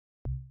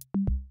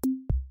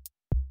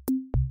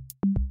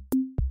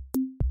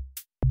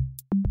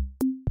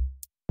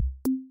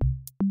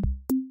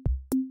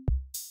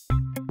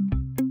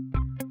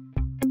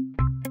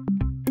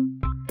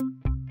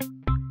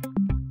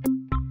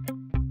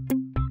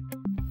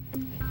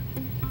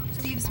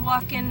is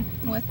walking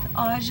with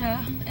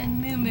Aja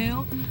and Moo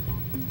Moo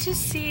to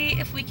see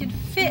if we can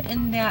fit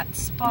in that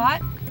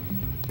spot.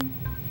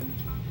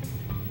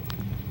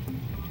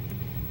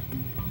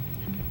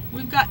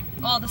 We've got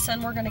all the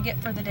sun we're gonna get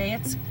for the day.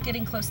 It's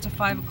getting close to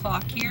 5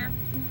 o'clock here.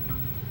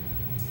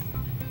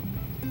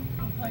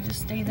 I'll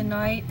just stay the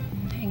night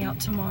and hang out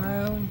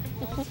tomorrow.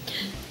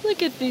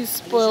 Look at these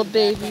spoiled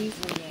babies.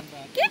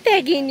 Get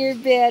back in your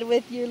bed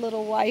with your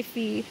little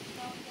wifey.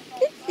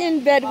 Get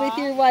in bed with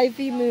your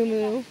wifey, Moo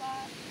Moo.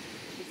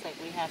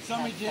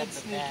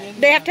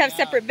 They have to have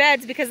separate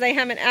beds because they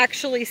haven't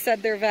actually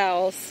said their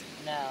vows.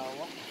 No.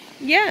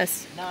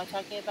 Yes. No, I'm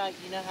talking about,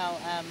 you know how,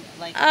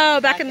 like...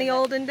 Oh, back in the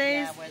olden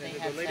days? Yeah, where they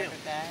have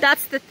separate beds.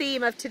 That's the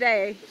theme of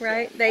today,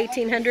 right? The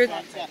 1800s?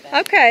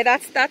 Okay,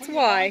 that's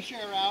why. It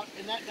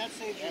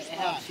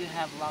helps you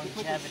have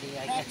longevity,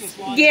 I guess.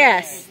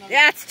 Yes,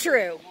 that's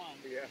true.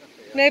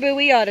 Maybe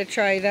we ought to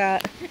try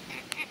that.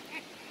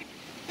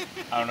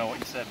 I don't know what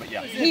you said, but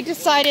yeah. He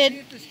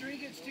decided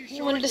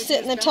he wanted to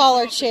sit in the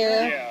taller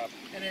chair.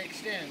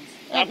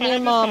 Up near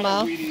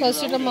Mama,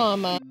 closer to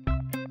Mama.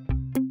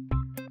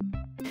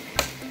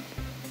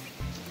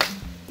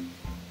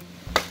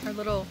 Our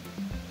little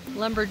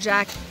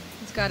lumberjack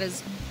has got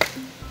his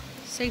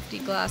safety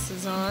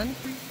glasses on.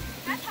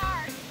 That's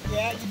hard.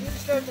 Yeah, you need to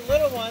start the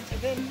little ones, and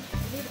then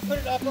you need to put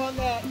it up on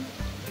that,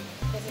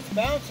 because it's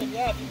bouncing.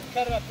 Yeah, if you can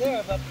cut it up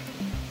there, but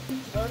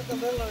start at the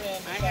littler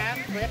end. I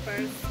have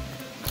clippers.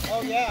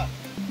 Oh, yeah.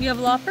 You have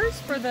loppers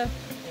for the...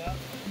 Yeah.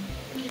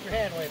 Keep your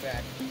hand way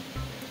back.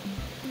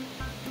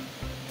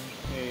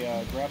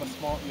 Hey, grab a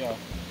small, yeah.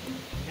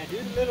 Now do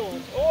the little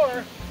ones,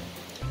 or...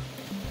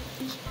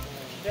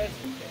 the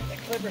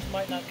clippers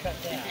might not cut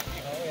down.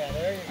 Oh, yeah,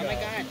 there you go. Oh, my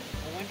God.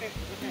 I wonder,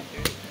 wasn't that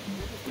dirty?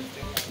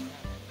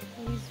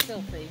 He's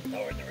filthy.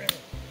 Lower in the river.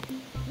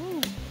 Oh,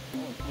 it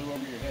flew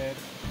over your head.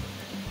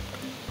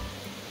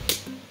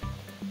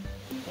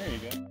 There you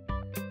go.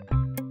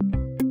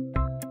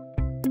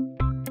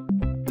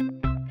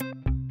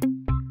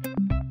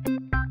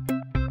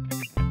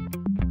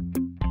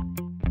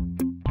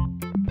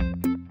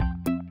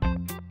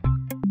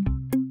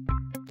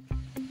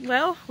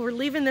 Well, we're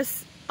leaving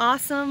this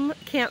awesome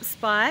camp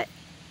spot.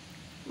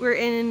 We're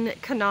in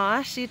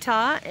Kanash,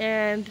 Utah,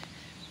 and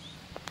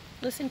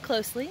listen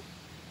closely.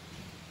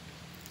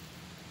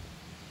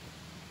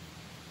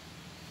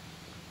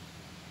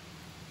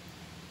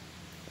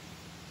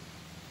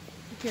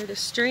 You hear the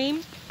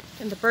stream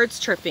and the birds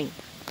chirping.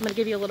 I'm going to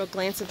give you a little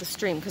glance at the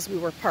stream because we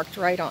were parked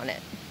right on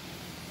it.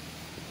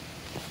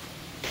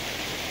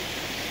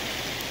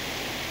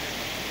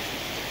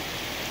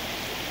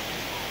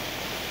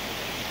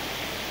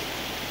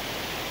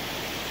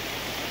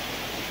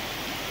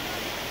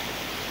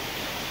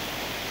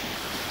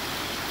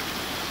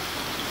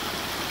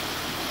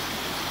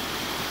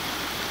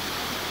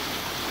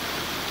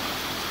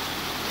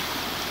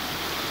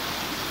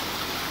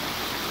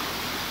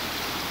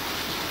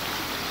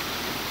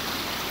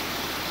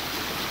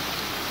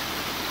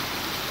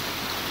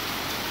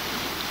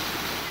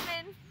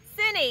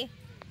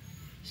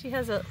 She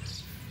has a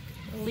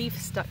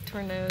leaf stuck to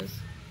her nose.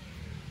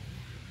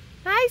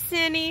 Hi,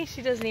 Cindy.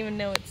 She doesn't even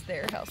know it's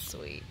there. How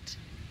sweet.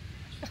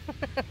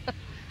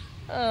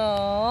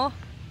 Aww.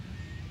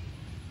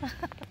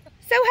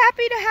 So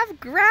happy to have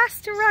grass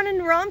to run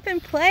and romp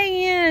and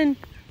play in.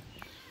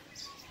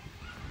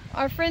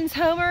 Our friends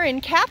Homer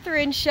and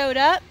Catherine showed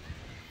up,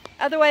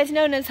 otherwise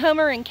known as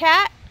Homer and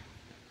Cat.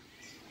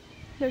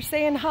 They're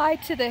saying hi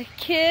to the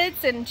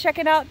kids and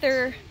checking out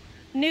their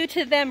new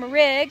to them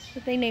rig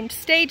that they named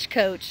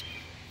Stagecoach.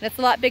 That's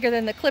a lot bigger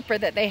than the Clipper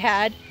that they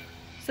had.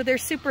 So they're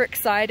super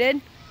excited.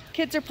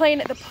 Kids are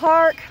playing at the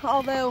park,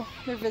 although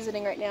they're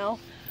visiting right now.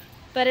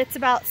 But it's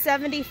about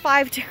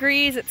 75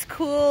 degrees. It's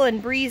cool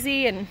and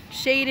breezy and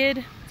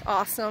shaded. It's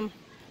awesome.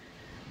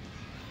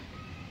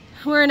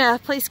 We're in a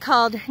place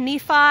called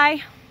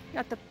Nephi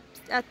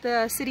at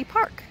the city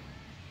park.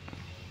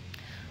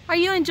 Are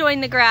you enjoying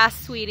the grass,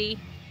 sweetie?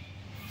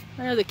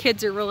 I know the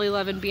kids are really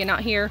loving being out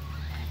here.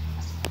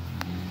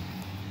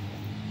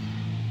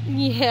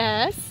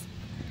 Yes.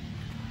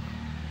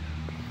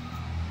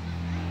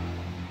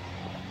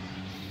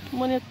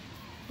 Wanna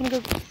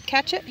go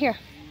catch it? Here.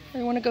 Or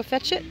you wanna go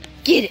fetch it?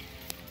 Get it!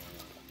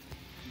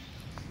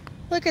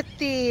 Look at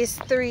these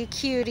three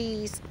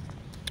cuties.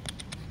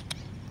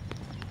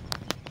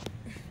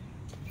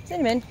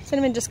 Cinnamon.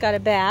 Cinnamon just got a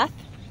bath.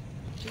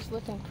 She's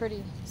looking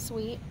pretty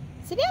sweet.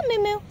 Sit down,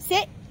 Moo Moo.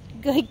 Sit.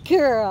 Good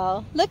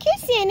girl. Look here,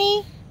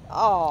 Cindy.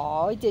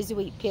 Oh, it's a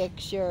sweet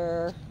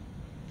picture.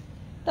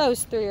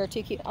 Those three are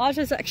too cute.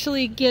 Aja's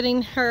actually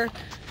getting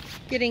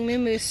Moo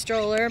Moo's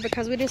stroller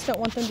because we just don't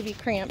want them to be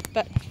cramped.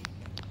 But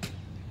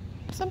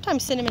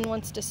sometimes Cinnamon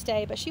wants to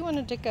stay, but she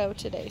wanted to go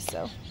today,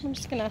 so I'm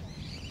just gonna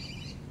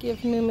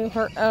give Moo Moo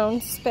her own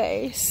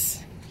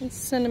space. And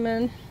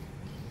Cinnamon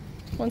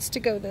wants to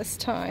go this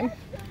time.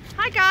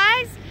 Hi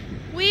guys!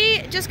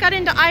 We just got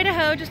into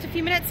Idaho just a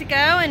few minutes ago,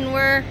 and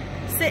we're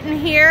sitting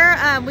here.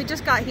 We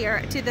just got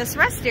here to this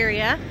rest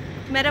area.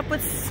 Met up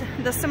with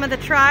some of the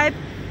tribe,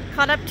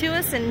 caught up to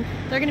us, and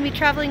they're going to be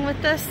traveling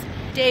with us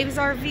Dave's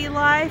RV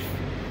Life.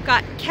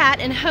 Got Kat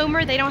and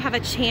Homer. They don't have a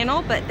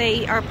channel, but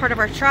they are part of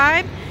our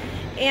tribe.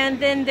 And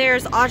then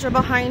there's Audra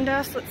behind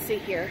us. Let's see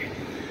here.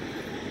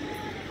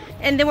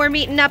 And then we're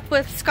meeting up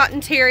with Scott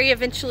and Terry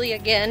eventually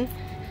again.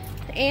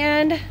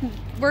 And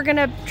we're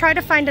gonna try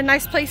to find a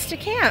nice place to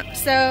camp.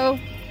 So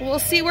we'll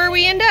see where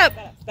we end up.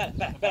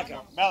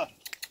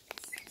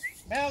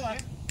 Bella.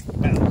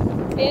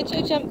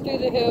 Banjo jumped through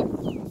the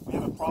hoop. We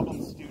have a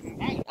problem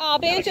student. Oh,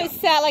 Banjo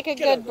sat like a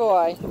good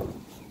boy.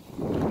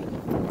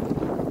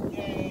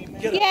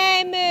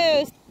 Yay,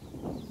 Moose!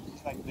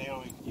 It's like they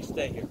always, You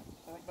stay here.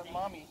 like, but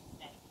mommy.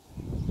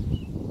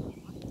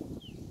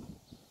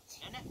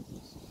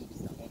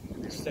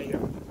 Stay here.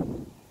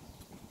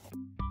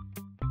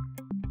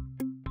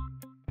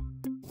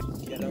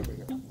 Get over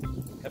here.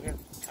 Come here.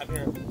 Come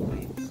here.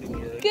 Please. Sing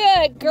it.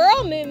 Good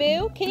girl, Moo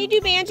Moo. Can you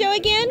do banjo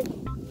again?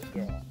 Good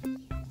girl.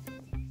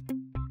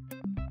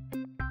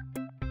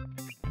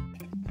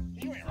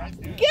 He went right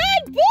through.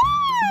 Good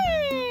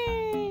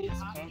boy!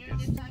 Just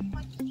focus.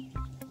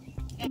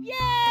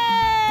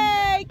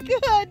 Yay!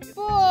 Good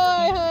boy,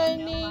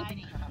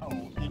 honey. Oh,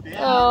 he did.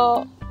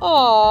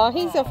 Oh,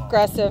 he's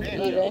aggressive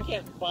He even.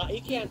 can't fly.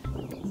 He can't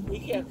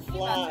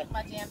fly.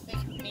 My damn thing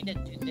for me to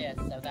do this,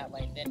 so that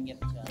way it didn't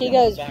get to him. He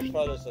goes, Back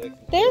further so they can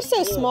they're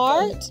so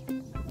smart.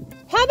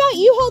 How about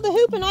you hold the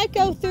hoop and I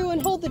go through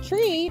and hold the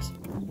treat?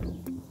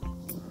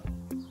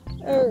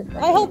 Or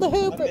I hold the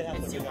hoop.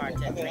 It's too hard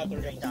to I'm gonna have to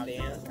bring rig up three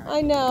the dogs. stand.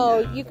 I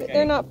know,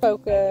 they're not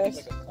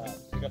focused.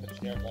 Pick up the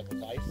chair like a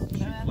vice.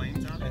 Shoot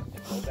flames on it. And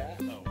hold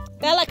that. No.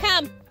 Bella,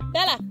 come.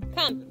 Bella,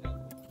 come.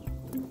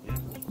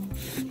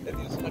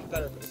 It's much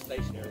better for the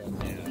stationary.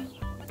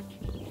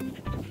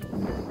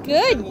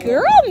 Good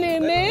girl, Moo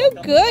Moo.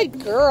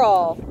 Good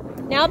girl.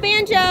 Now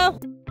banjo.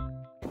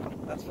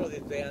 That's for the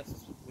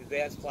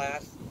advanced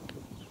class.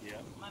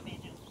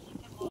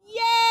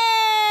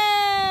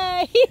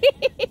 Yay!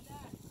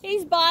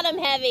 He's bottom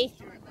heavy.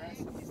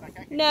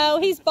 No,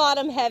 he's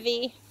bottom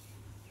heavy.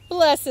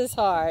 Bless his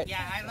heart. Yeah,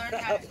 I learned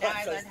how to feed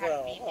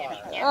him. You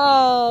can't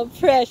Oh, feed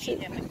precious.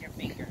 him with your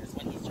fingers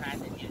when he's trying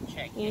to do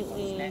trick. You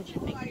snatch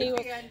your fingers.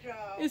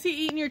 Is he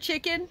eating your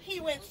chicken? He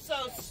went so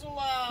slow.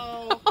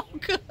 Oh,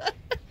 good.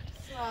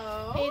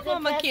 Slow.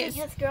 Mama kiss.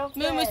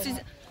 Moo Moo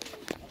says,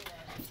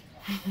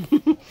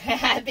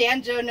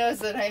 Banjo knows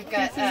that I've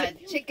got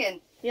chicken.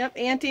 yep,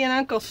 Auntie and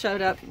Uncle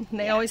showed up.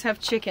 They always have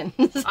chicken.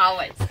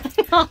 Always.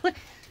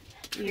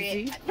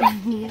 Easy.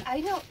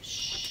 I know.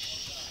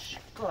 Shh.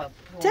 Good boy.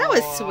 That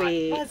was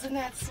sweet. Wasn't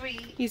that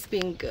sweet? He's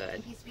being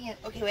good. He's being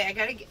okay.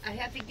 Wait, I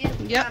have to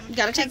give. Yep,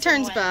 gotta take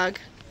turns, one. Bug.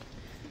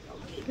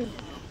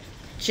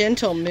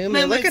 Gentle Moo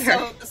Moo. Look at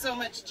her. So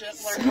much gentler.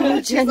 So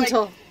She's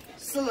gentle. like,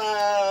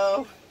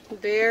 slow.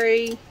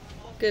 Very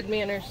good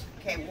manners.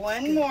 Okay,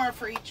 one more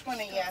for each one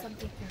of you.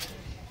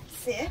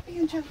 Sit,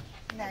 Banjo.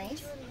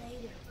 Nice.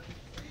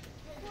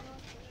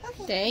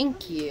 Okay.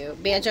 Thank you.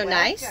 Banjo,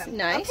 nice? Welcome.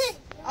 Nice. Okay,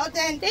 all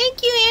done.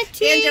 Thank you,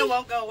 Auntie. Banjo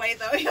won't go away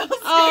though. He'll stay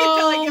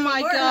Oh until I give my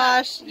him more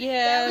gosh, hugs.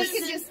 yes. He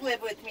can just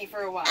live with me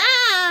for a while.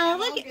 Ah,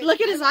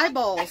 look at his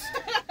eyeballs.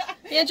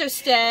 Banjo,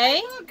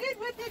 stay. Oh, good.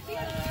 What did you?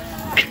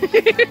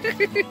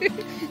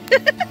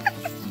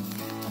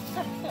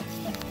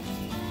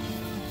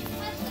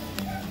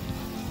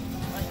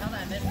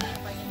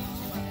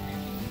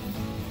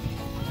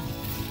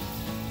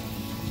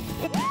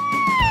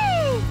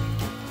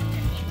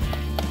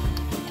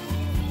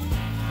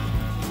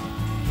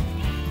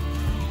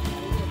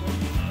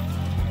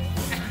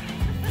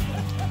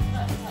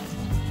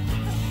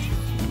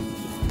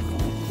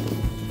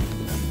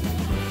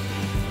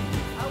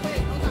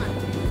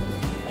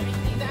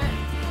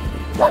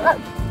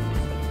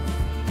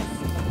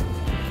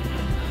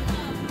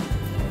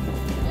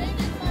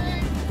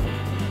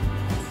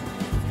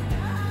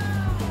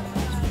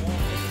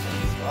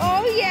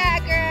 Oh yeah,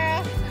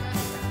 girl.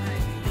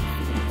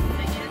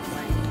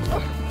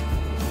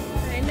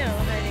 I know,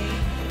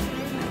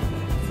 honey.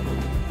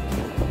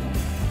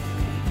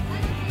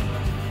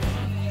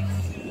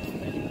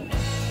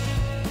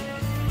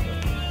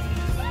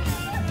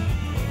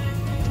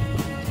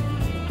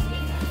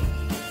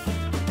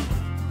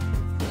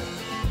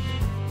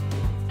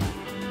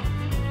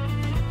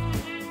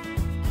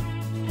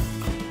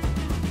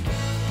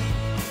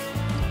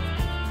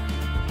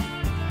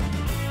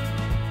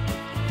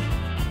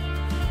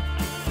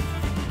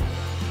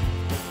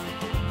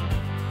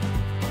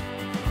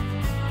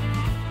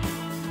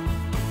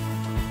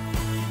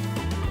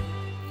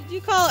 Did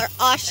you call her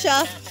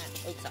Asha?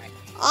 Oh, sorry.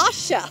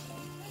 Asha.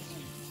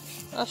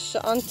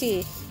 Asha,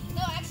 Auntie.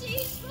 No, actually, you're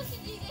supposed to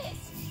do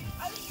this.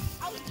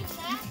 I was doing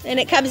that. And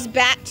it comes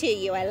back to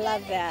you. I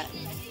love that.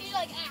 You're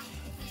like, ah.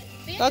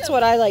 That's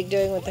what I like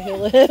doing with the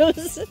hula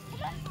hoops.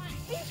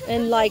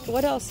 And like,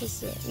 what else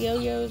is it?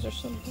 Yo-yos or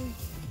something?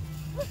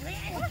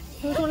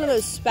 There's one of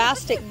those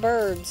spastic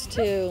birds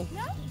too.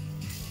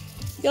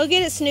 You'll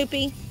get it,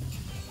 Snoopy.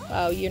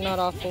 Oh, you're not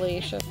off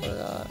leash. I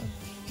forgot.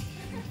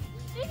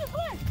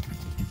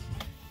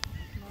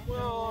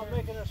 Well, I'm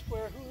making a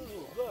square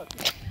hula. Look.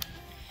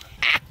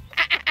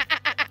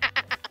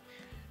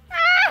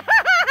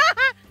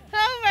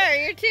 Oh,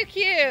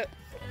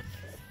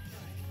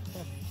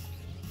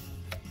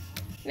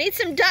 Need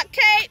some duct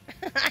tape?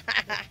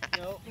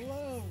 No,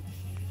 alone.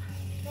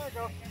 There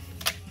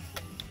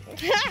we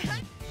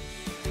go.